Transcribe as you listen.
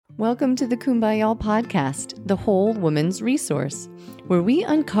Welcome to the Kumbaya podcast, the whole woman's resource, where we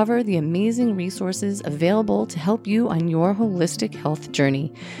uncover the amazing resources available to help you on your holistic health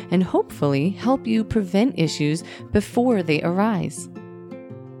journey and hopefully help you prevent issues before they arise.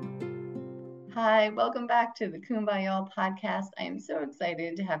 Hi, welcome back to the Kumbaya podcast. I am so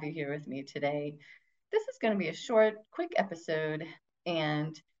excited to have you here with me today. This is going to be a short, quick episode,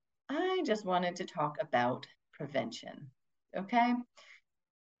 and I just wanted to talk about prevention, okay?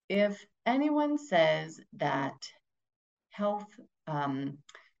 If anyone says that health,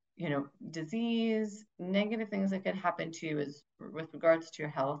 disease, negative things that could happen to you with regards to your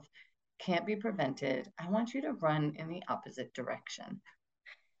health can't be prevented, I want you to run in the opposite direction.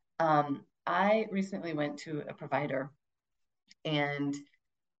 I recently went to a provider, and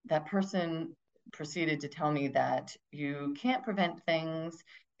that person proceeded to tell me that you can't prevent things.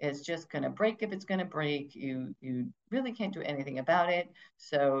 It's just going to break if it's going to break. You really can't do anything about it.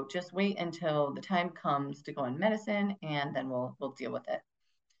 So just wait until the time comes to go on medicine, and then we'll deal with it.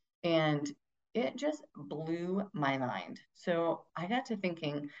 And it just blew my mind. So I got to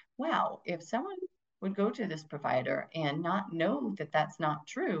thinking, wow, if someone would go to this provider and not know that that's not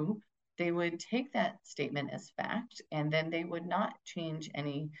true, they would take that statement as fact, and then they would not change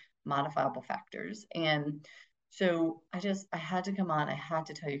any modifiable factors. And so I had to come on. I had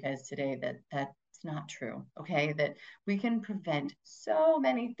to tell you guys today that that's not true. Okay. That we can prevent so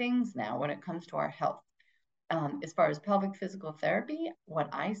many things now when it comes to our health. As far as pelvic physical therapy, what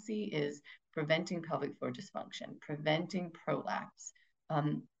I see is preventing pelvic floor dysfunction, preventing prolapse,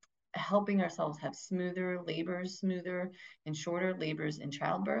 helping ourselves have smoother and shorter labors in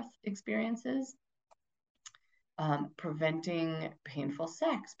childbirth experiences, preventing painful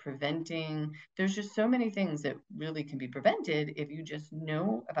sex, there's just so many things that really can be prevented if you just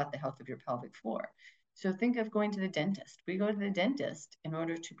know about the health of your pelvic floor. So think of going to the dentist. We go to the dentist in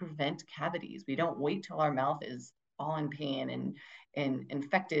order to prevent cavities. We don't wait till our mouth is all in pain and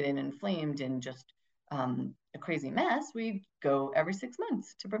infected and inflamed and just a crazy mess. We go every 6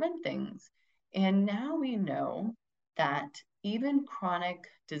 months to prevent things. And now we know that even chronic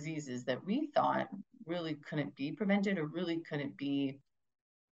diseases that we thought really couldn't be prevented or really couldn't be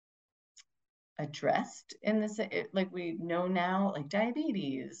addressed in this, like we know now, like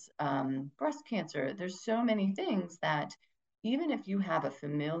diabetes, breast cancer, there's so many things that even if you have a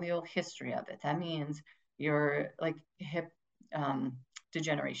familial history of it, that means you're like hip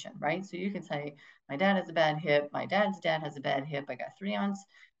degeneration, right? So you can say, my dad has a bad hip, my dad's dad has a bad hip, I got 3 aunts,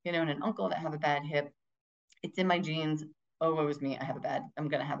 and an uncle that have a bad hip. It's in my genes. Oh, woe is me. I'm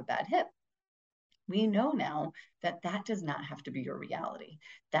going to have a bad hip. We know now that that does not have to be your reality,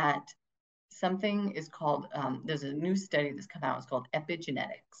 that something is called, there's a new study that's come out, it's called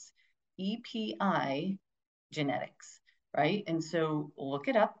epigenetics, EPI genetics, right? And so look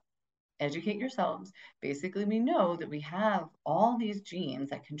it up, educate yourselves. Basically, we know that we have all these genes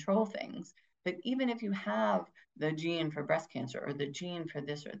that control things, but even if you have the gene for breast cancer or the gene for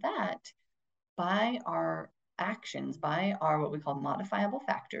this or that, by our actions, by our what we call modifiable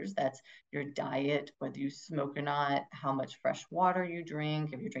factors, that's your diet, whether you smoke or not, how much fresh water you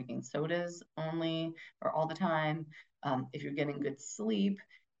drink, if you're drinking sodas only or all the time, if you're getting good sleep,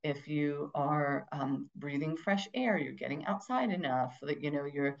 if you are breathing fresh air, you're getting outside enough, that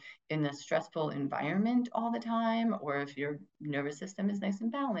you're in a stressful environment all the time, or if your nervous system is nice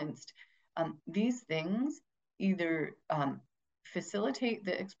and balanced. These things either facilitate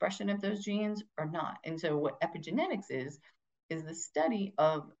the expression of those genes or not. And so what epigenetics is the study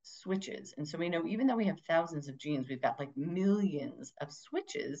of switches. And so we know even though we have thousands of genes, we've got like millions of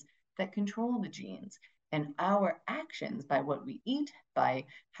switches that control the genes. And our actions, by what we eat, by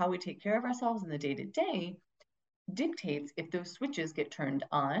how we take care of ourselves in the day-to-day, dictates if those switches get turned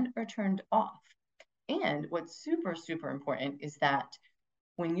on or turned off. And what's super, super important is that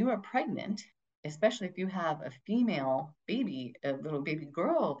when you are pregnant, especially if you have a female baby, a little baby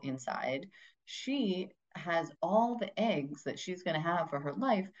girl inside, she has all the eggs that she's going to have for her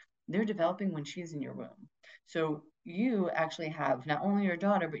life. They're developing when she's in your womb. So you actually have not only your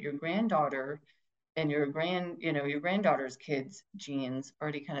daughter, but your granddaughter and your granddaughter's kids' genes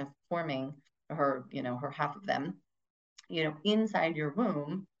already kind of forming her, her half of them, inside your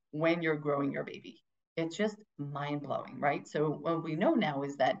womb when you're growing your baby. It's just mind blowing, right? So what we know now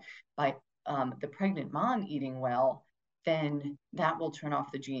is that by the pregnant mom eating well, then that will turn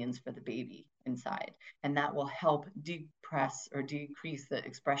off the genes for the baby inside. And that will help depress or decrease the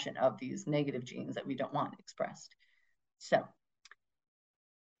expression of these negative genes that we don't want expressed. So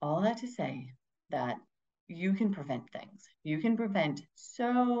all that to say that you can prevent things. You can prevent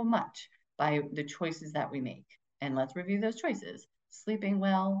so much by the choices that we make. And let's review those choices. sleeping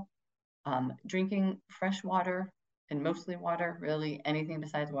well, drinking fresh water, and mostly water. Really, anything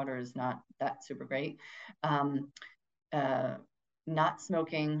besides water is not that super great. Um, Not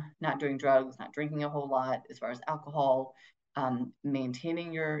smoking, not doing drugs, not drinking a whole lot as far as alcohol,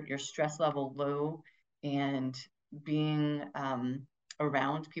 maintaining your stress level low, and being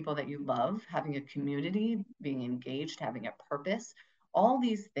around people that you love, having a community, being engaged, having a purpose. All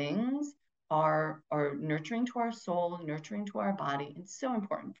these things are nurturing to our soul, nurturing to our body, and so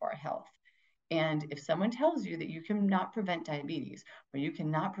important for our health. And if someone tells you that you cannot prevent diabetes, or you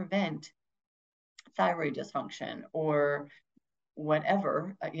cannot prevent thyroid dysfunction, or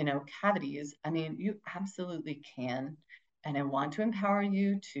whatever, cavities, I mean, you absolutely can. And I want to empower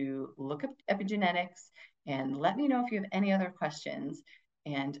you to look up epigenetics and let me know if you have any other questions.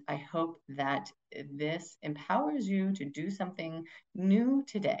 And I hope that this empowers you to do something new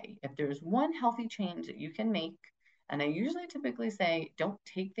today. If there's one healthy change that you can make, and I usually typically say, don't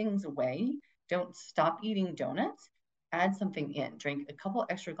take things away, don't stop eating donuts, add something in, drink a couple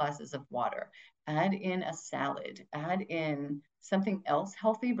extra glasses of water, add in a salad, add in something else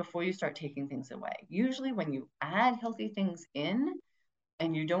healthy before you start taking things away. Usually, when you add healthy things in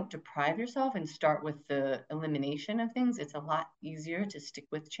and you don't deprive yourself and start with the elimination of things, it's a lot easier to stick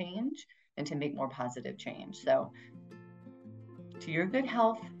with change and to make more positive change. So, to your good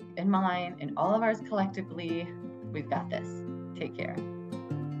health and mine and all of ours collectively, we've got this. Take care.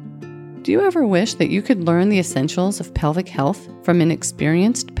 Do you ever wish that you could learn the essentials of pelvic health from an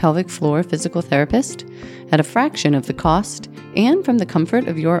experienced pelvic floor physical therapist at a fraction of the cost and from the comfort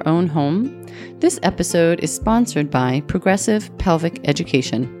of your own home? This episode is sponsored by Progressive Pelvic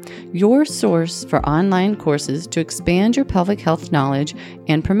Education, your source for online courses to expand your pelvic health knowledge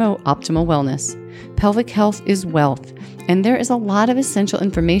and promote optimal wellness. Pelvic health is wealth, and there is a lot of essential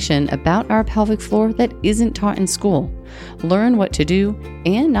information about our pelvic floor that isn't taught in school. Learn what to do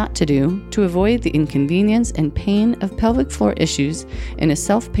and not to do to avoid the inconvenience and pain of pelvic floor issues in a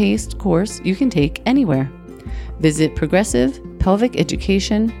self-paced course you can take anywhere. Visit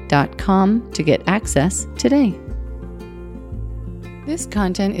progressivepelviceducation.com to get access today. This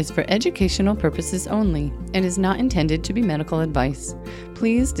content is for educational purposes only and is not intended to be medical advice.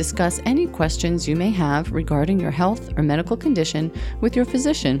 Please discuss any questions you may have regarding your health or medical condition with your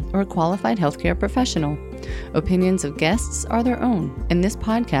physician or a qualified healthcare professional. Opinions of guests are their own, and this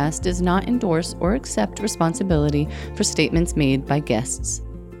podcast does not endorse or accept responsibility for statements made by guests.